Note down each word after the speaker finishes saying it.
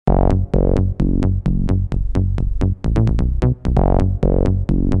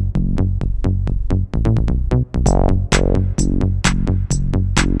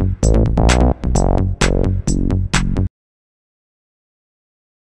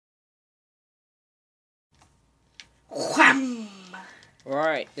Wham!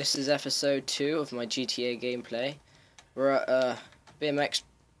 Right, this is episode 2 of my GTA gameplay. We're at a BMX.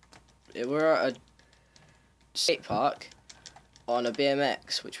 We're at a skate park on a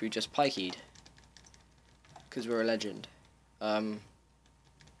BMX, which we just pikeyed. Because we're a legend. Look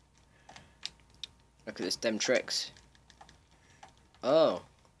at this dem tricks. Oh,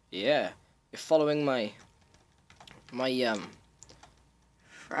 yeah. You're following my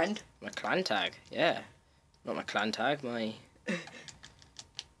Friend? my clan tag. Yeah. Not my clan tag, my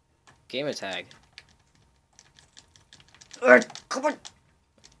gamer tag. Come on!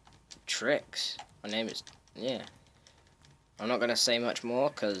 Tricks. My name is, yeah. I'm not gonna say much more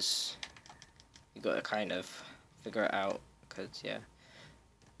because you gotta kind of figure it out. Cause yeah.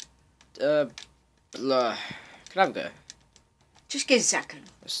 Blah. Can I have a go? Just give a second.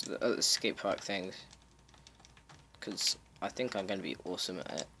 It's the skate park things. Cause I think I'm gonna be awesome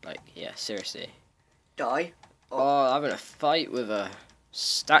at it. Like, yeah, seriously. Die. Oh, I'm having a fight with a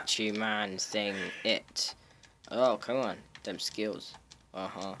statue man thing. Oh, come on. Them skills.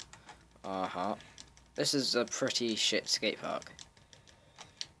 This is a pretty shit skate park.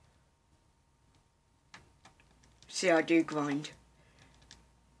 See, I do grind.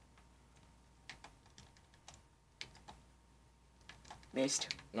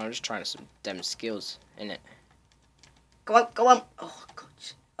 Missed. No, I'm just trying some dem skills, innit? Go on, go on. Oh, God.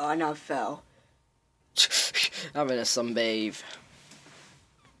 Oh, no, I fell. Having a sunbathe.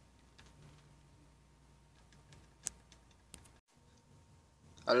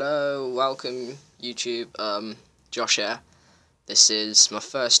 Hello, welcome YouTube. Josh here. This is my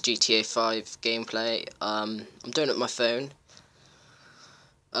first GTA 5 gameplay. I'm doing it on my phone.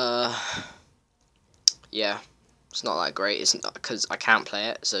 Yeah, it's not that great. It's not because I can't play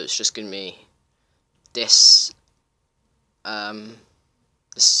it, so it's just gonna be this.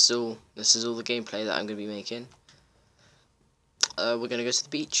 This is all the gameplay that I'm gonna be making. We're gonna go to the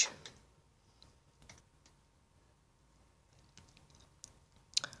beach.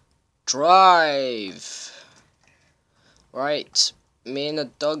 Drive. Right, me and the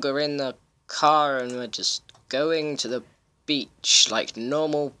dog are in the car and we're just going to the beach like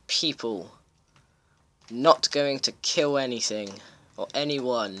normal people. Not going to kill anything or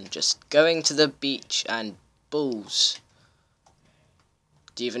anyone, just going to the beach and balls.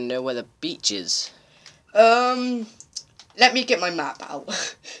 Do you even know where the beach is? Let me get my map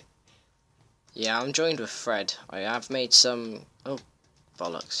out. Yeah, I'm joined with Fred. I have made some... Oh,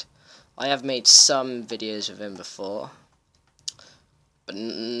 bollocks. I have made some videos with him before, but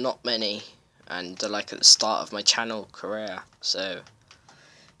not many, and they're like at the start of my channel career, so...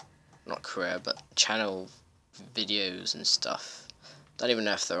 Not career, but channel videos and stuff. Don't even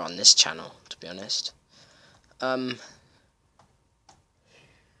know if they're on this channel, to be honest.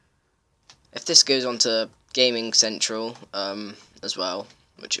 If this goes on to Gaming Central, as well,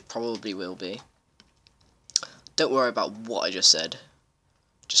 which it probably will be, don't worry about what I just said.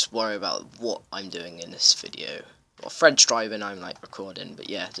 Just worry about what I'm doing in this video. Well, Fred's driving, I'm like recording, but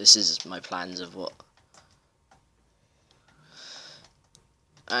yeah, this is my plans of what.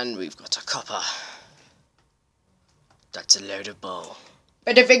 And we've got a copper. That's a load of bull.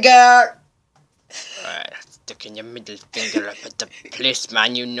 Middle finger! Alright, sticking your middle finger up at the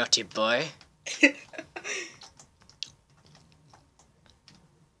policeman, you naughty boy.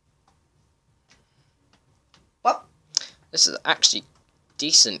 What? This is actually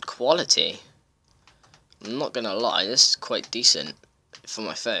decent quality. I'm not gonna lie, this is quite decent for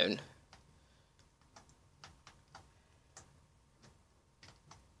my phone.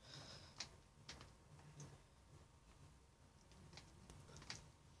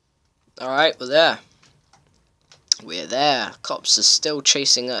 Alright, we're there. We're there. Cops are still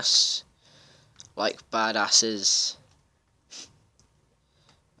chasing us like badasses.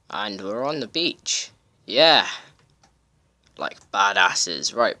 And we're on the beach. Yeah. Like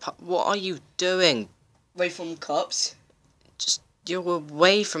badasses. Right, what are you doing? Away from cops. Just, you're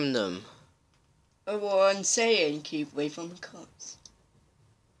away from them. Oh, what I'm saying, keep away from cops.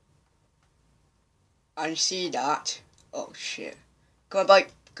 I see that. Oh, shit. Come on,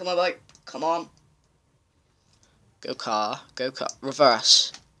 bike. Come on, bike. Come on. Go car.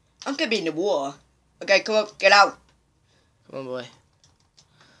 Reverse. I'm gonna be in the water. Okay, come on, get out. Come on, boy.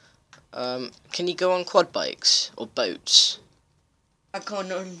 Can you go on quad bikes or boats? I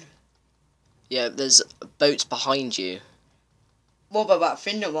can't Yeah, there's boats behind you. What about that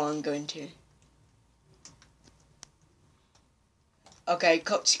thing that I'm going to? Okay,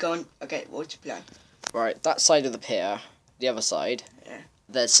 cops gone. Okay, what's the plan? Right, that side of the pier, the other side. Yeah.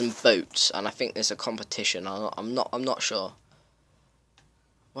 There's some boats, and I think there's a competition. I'm not sure.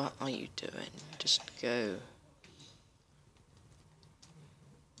 What are you doing? Just go.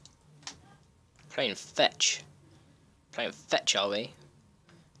 Playing fetch. Playing fetch, are we?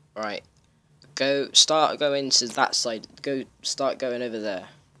 Right. Start going to that side. Start going over there.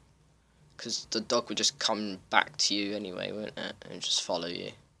 Because the dog would just come back to you anyway, won't it? And just follow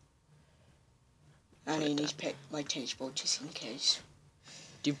you. I need to pick my tennis ball just in case.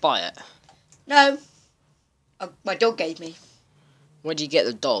 Do you buy it? No. My dog gave me. Where do you get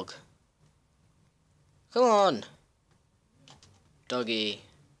the dog? Come on. Doggy.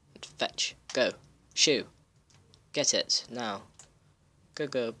 Fetch. Go. Shoo. Get it. Now.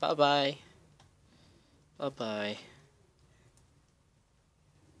 Go. Bye-bye. Bye-bye.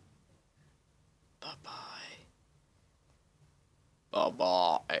 Bye-bye.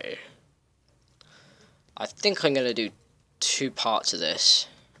 Bye-bye. I think I'm going to do 2 parts of this.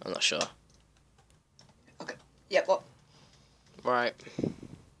 I'm not sure. Okay. Yeah, what? Right.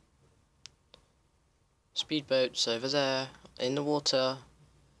 Speedboats over there. In the water.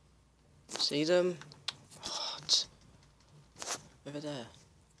 See them? What? Over there.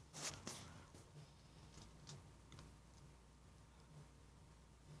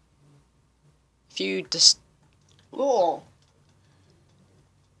 If you just... Oh.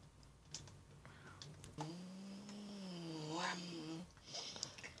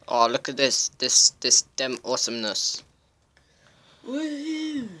 Oh, look at this. This damn awesomeness.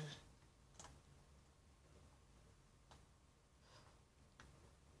 Woohoo.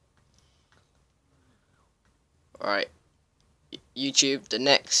 Alright. YouTube, the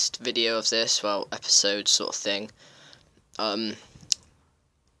next video of this, well, episode sort of thing.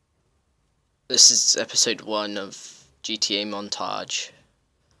 This is episode 1 of GTA montage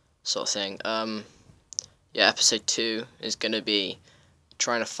sort of thing. Yeah, episode 2 is gonna be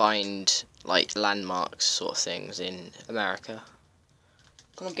trying to find like landmarks sort of things in America.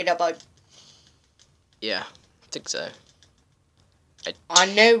 Come on, get up, bud. Yeah, I think so. I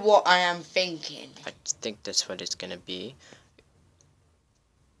know what I am thinking. I think that's what it's gonna be.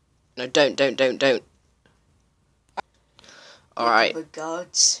 No, don't. Alright.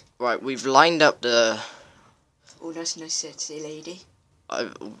 Regards. Right, we've lined up the... Oh, that's no sexy lady.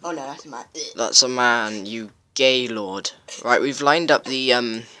 Oh no, that's a man. That's a man, you gay lord. Right, we've lined up the,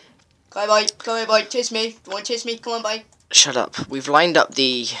 Come on, boy, kiss me. You want to kiss me? Come on, boy. Shut up. We've lined up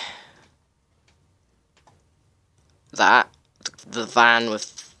the van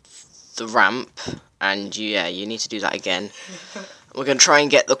with the ramp, and yeah, you need to do that again. We're going to try and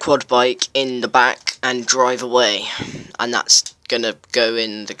get the quad bike in the back and drive away, and that's going to go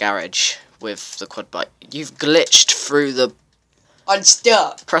in the garage with the quad bike. You've glitched through the... I'm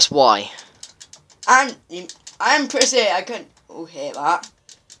stuck. Press Y. I'm pressing it. I couldn't... Oh, hear that.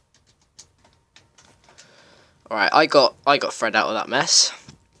 Alright, I got Fred out of that mess.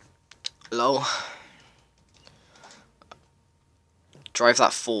 Lol. Drive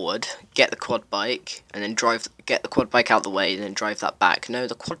that forward, get the quad bike, and then get the quad bike out the way, and then drive that back. No,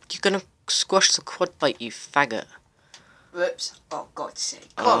 you're gonna squash the quad bike, you faggot. Whoops. Oh, God's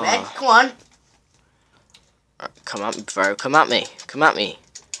sake. Come on, man. Come on. Right, come at me, bro. Come at me. Come at me.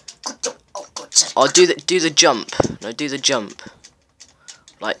 Oh, God's sake. Oh, do the jump. No, do the jump.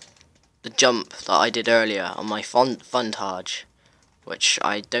 Like the jump that I did earlier on my montage, which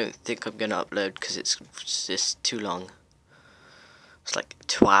I don't think I'm gonna upload because it's just too long. It's like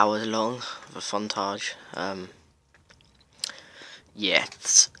 2 hours long of a montage. Yeah,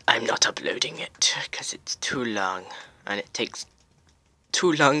 I'm not uploading it because it's too long and it takes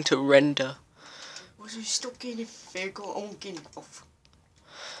too long to render. Was you stuck in a figure on off?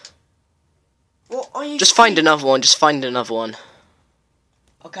 What are you? Just find another one. Just find another one.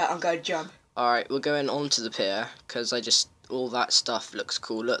 Okay, I'm gonna jump. Alright, we're going onto the pier because all that stuff looks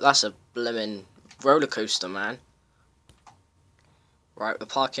cool. Look, that's a blimmin' roller coaster, man. Right, we're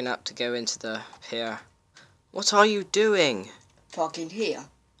parking up to go into the pier. What are you doing? Parking here.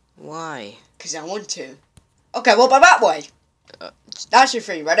 Why? Because I want to. Okay, what about that way? That's your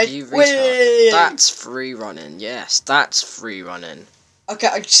free running. You retard. That's free running. Yes, that's free running. Okay,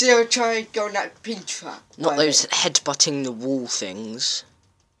 I'm still trying to go on that pink track. Not those headbutting the wall things.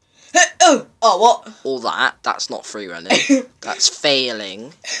 Oh, what? All that. That's not free running. That's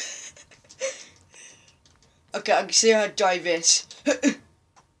failing. Okay, I can see how to drive this.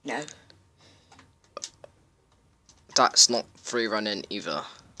 No. That's not free running either.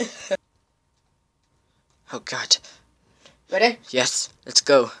 Oh god. Ready? Yes, let's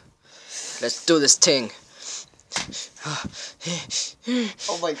go. Let's do this thing.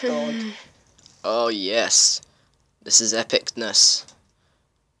 Oh my god. Oh yes. This is epicness.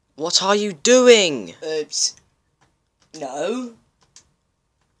 What are you doing? Oops. No.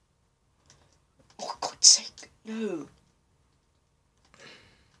 Oh, God's sake. No.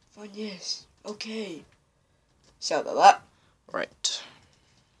 Fine, yes. Okay. So about that. Right.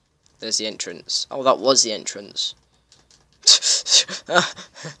 There's the entrance. Oh, that was the entrance.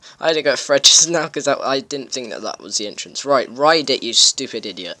 I had to go Fred just now because I didn't think that was the entrance. Right, ride it, you stupid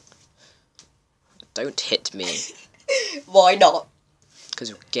idiot. Don't hit me. Why not? Because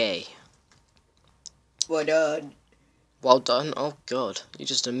you're gay. Well done. Well done. Oh, God. You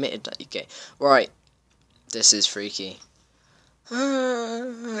just admitted that you're gay. Right. This is freaky.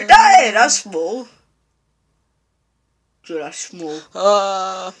 That's small. So that's small.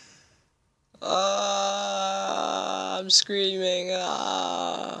 I'm screaming.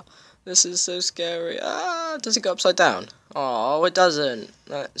 This is so scary. Does it go upside down? Oh, it doesn't.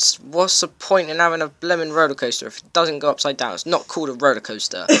 What's the point in having a lemon roller coaster if it doesn't go upside down? It's not called a roller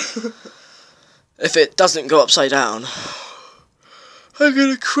coaster. If it doesn't go upside down, I'm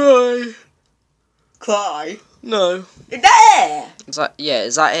gonna cry. Cry? No. There!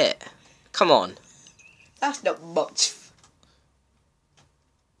 Is that it? Come on. That's not much.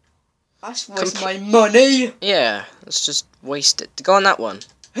 That's worth my money. Yeah, let's just waste it. Go on that one.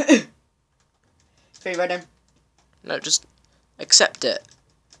 Free random. No, just accept it.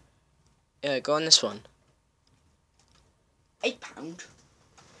 Yeah, go on this one. £8.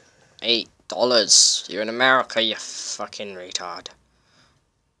 $8. You're in America, you fucking retard.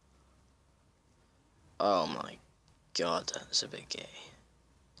 Oh my god, that's a bit gay.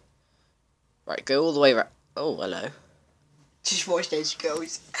 Right, go all the way around. Oh, hello. Just watch those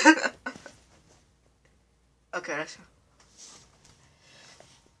girls. Okay, that's...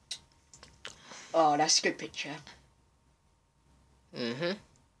 Oh, that's a good picture. Mm-hmm.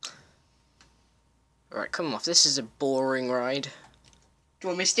 Right, come off. This is a boring ride. Do you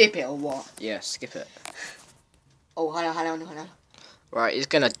want me to skip it or what? Yeah, skip it. Oh, hold on. Right, he's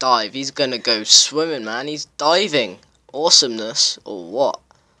gonna dive. He's gonna go swimming, man. He's diving. Awesomeness. Or what?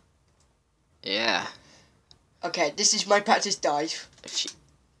 Yeah. Okay, this is my practice dive.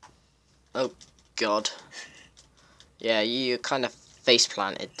 Oh, God. Yeah, you kind of face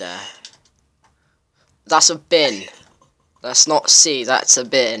planted there. That's a bin. That's not C, that's a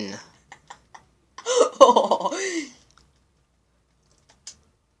bin.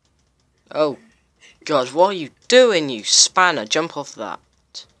 Oh, God, what are you doing, you spanner? Jump off that.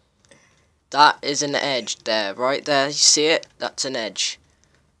 That is an edge there, right there. You see it? That's an edge.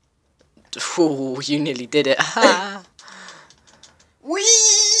 Ooh, you nearly did it.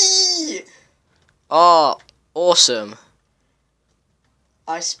 Whee! Oh, awesome.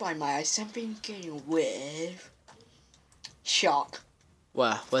 I spy my eyes something going with... Shark.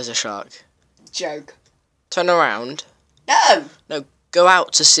 Where's a shark? Joke. Turn around. No! No, go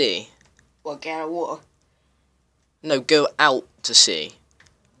out to sea. What, get out of water? No, go out to sea.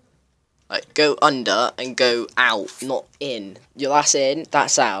 Like, go under and go out, not in. That's in,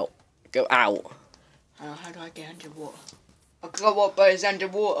 that's out. Go out. How do I get underwater? I got what boats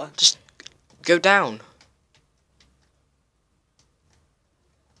underwater? Just go down.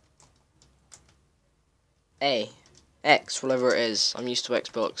 A. X, whatever it is. I'm used to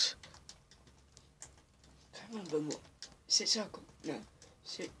Xbox. I can't remember what. Is it circle? No.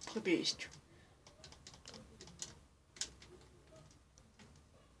 Is it probably is.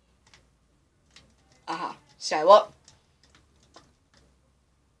 Aha. So what?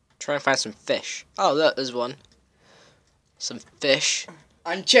 Try and find some fish. Oh, look, there's one. Some fish.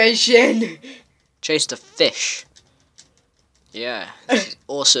 I'm chasing. Chase the fish. Yeah, this is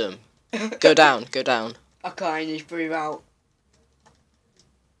awesome. Go down, go down. I can't just breathe out.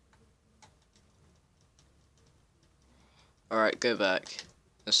 Alright, go back.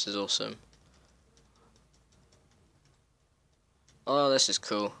 This is awesome. Oh, this is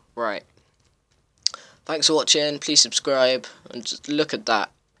cool. Right. Thanks for watching. Please subscribe. And just look at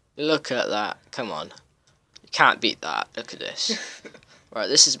that. Look at that. Come on. You can't beat that. Look at this. Right,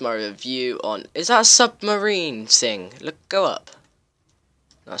 this is my review on... Is that a submarine thing? Look, go up.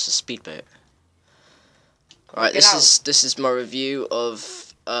 That's a speedboat. Right, this is my review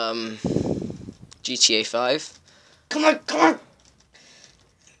of GTA 5. Come on!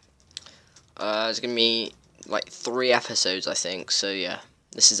 There's gonna be like 3 episodes, I think. So yeah,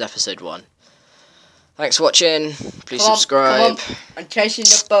 this is episode 1. Thanks for watching. Please subscribe. Come on. I'm chasing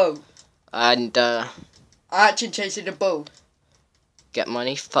the boat. And I'm actually chasing the boat. Get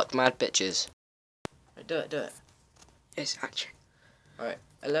money. Fuck mad bitches. Right, do it. Yes, actually. Alright.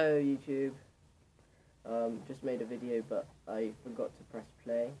 Hello YouTube. Just made a video, but I forgot to press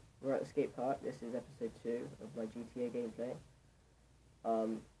play. We're at the skate park. This is episode 2 of my GTA gameplay.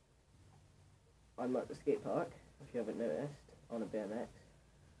 I'm at the skate park, if you haven't noticed, on a BMX.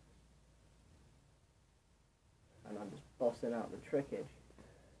 And I'm just bossing out the trickage.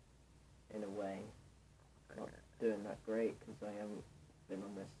 in a way. Not doing that great because I haven't been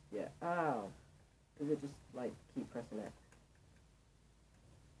on this yet. Ow! Does it just like keep pressing X?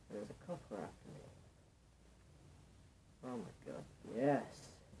 There's a copper after me. Oh my god,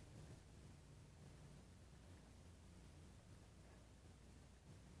 yes!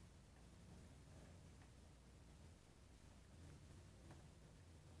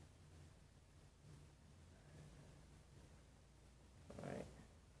 Alright.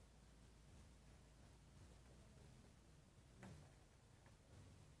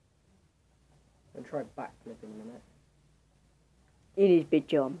 I'm gonna try backflip in a minute. You need big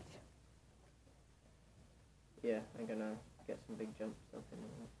jumps. Yeah, I'm gonna get some big jumps up in a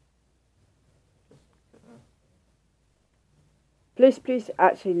minute. Please,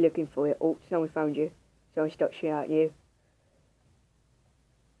 actually looking for you. Oh, someone found you. Someone stuck shit at you.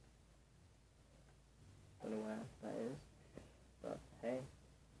 Don't know where that is, but hey.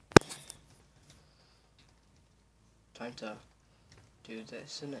 Time to do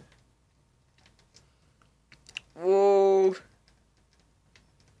this, isn't it? Whoa.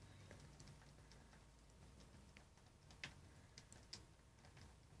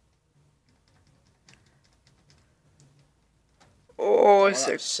 Oh,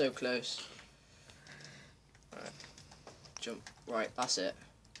 That was so close. Right. Jump. Right, that's it.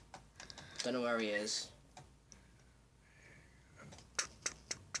 Don't know where he is.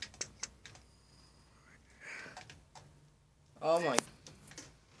 Oh my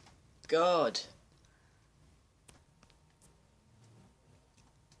god.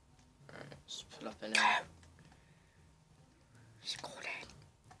 Alright, let's pull up in here. She's calling.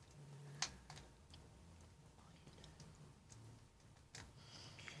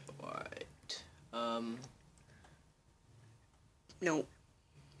 Right. No.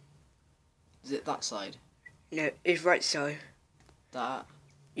 Is it that side? No, it's right side. That?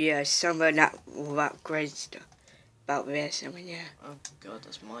 Yeah, somewhere that about great stuff. About this, I mean, yeah. Oh god,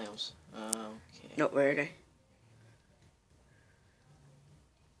 that's miles. Okay. Not really.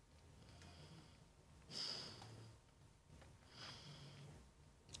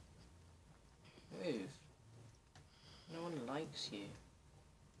 Move. No one likes you.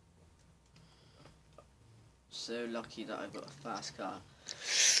 So lucky that I've got a fast car.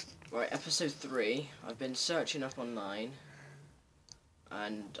 Right, episode 3. I've been searching up online.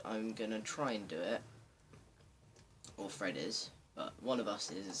 And I'm gonna try and do it. Or Fred is. But one of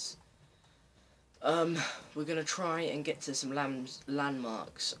us is. We're gonna try and get to some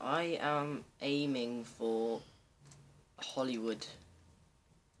landmarks. I am aiming for Hollywood.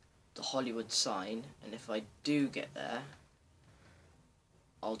 The Hollywood sign. And if I do get there,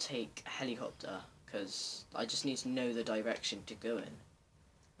 I'll take a helicopter. Because I just need to know the direction to go in.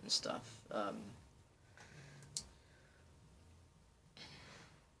 And stuff.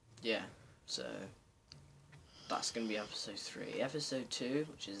 Yeah, so that's going to be episode 3. Episode 2,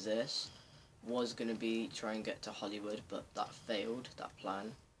 which is this, was going to be try and get to Hollywood, but that failed, that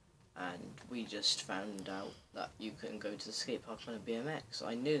plan, and we just found out that you couldn't go to the skate park on a BMX.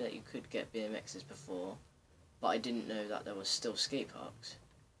 I knew that you could get BMXs before, but I didn't know that there was still skate parks,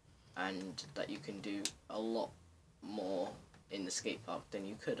 and that you can do a lot more in the skate park than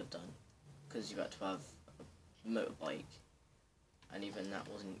you could have done, because you had to have a motorbike, and even that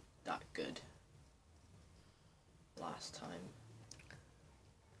wasn't that good last time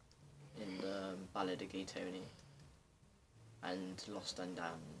in the Ballad of Gay Tony and Lost and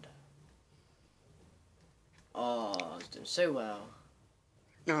Damned. Oh, I was doing so well.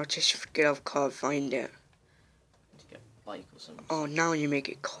 No, just get off car, find it. To get a bike or something. Oh, now you make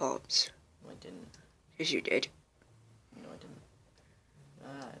it cops. No, I didn't. Yes, you did. No, I didn't.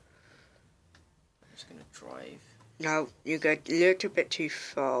 I'm just gonna drive. No, you get a little bit too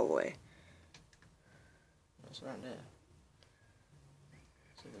far away. What's around there?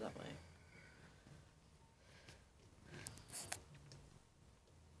 It's over that way.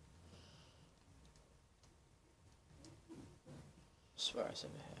 I swear it's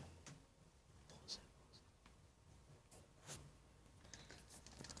over here.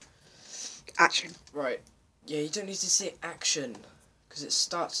 Action. Right. Yeah, you don't need to say action, because it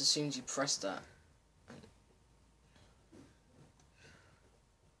starts as soon as you press that.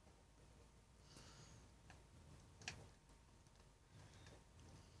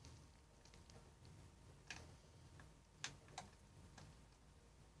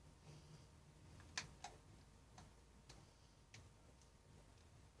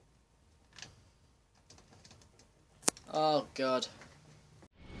 Oh god.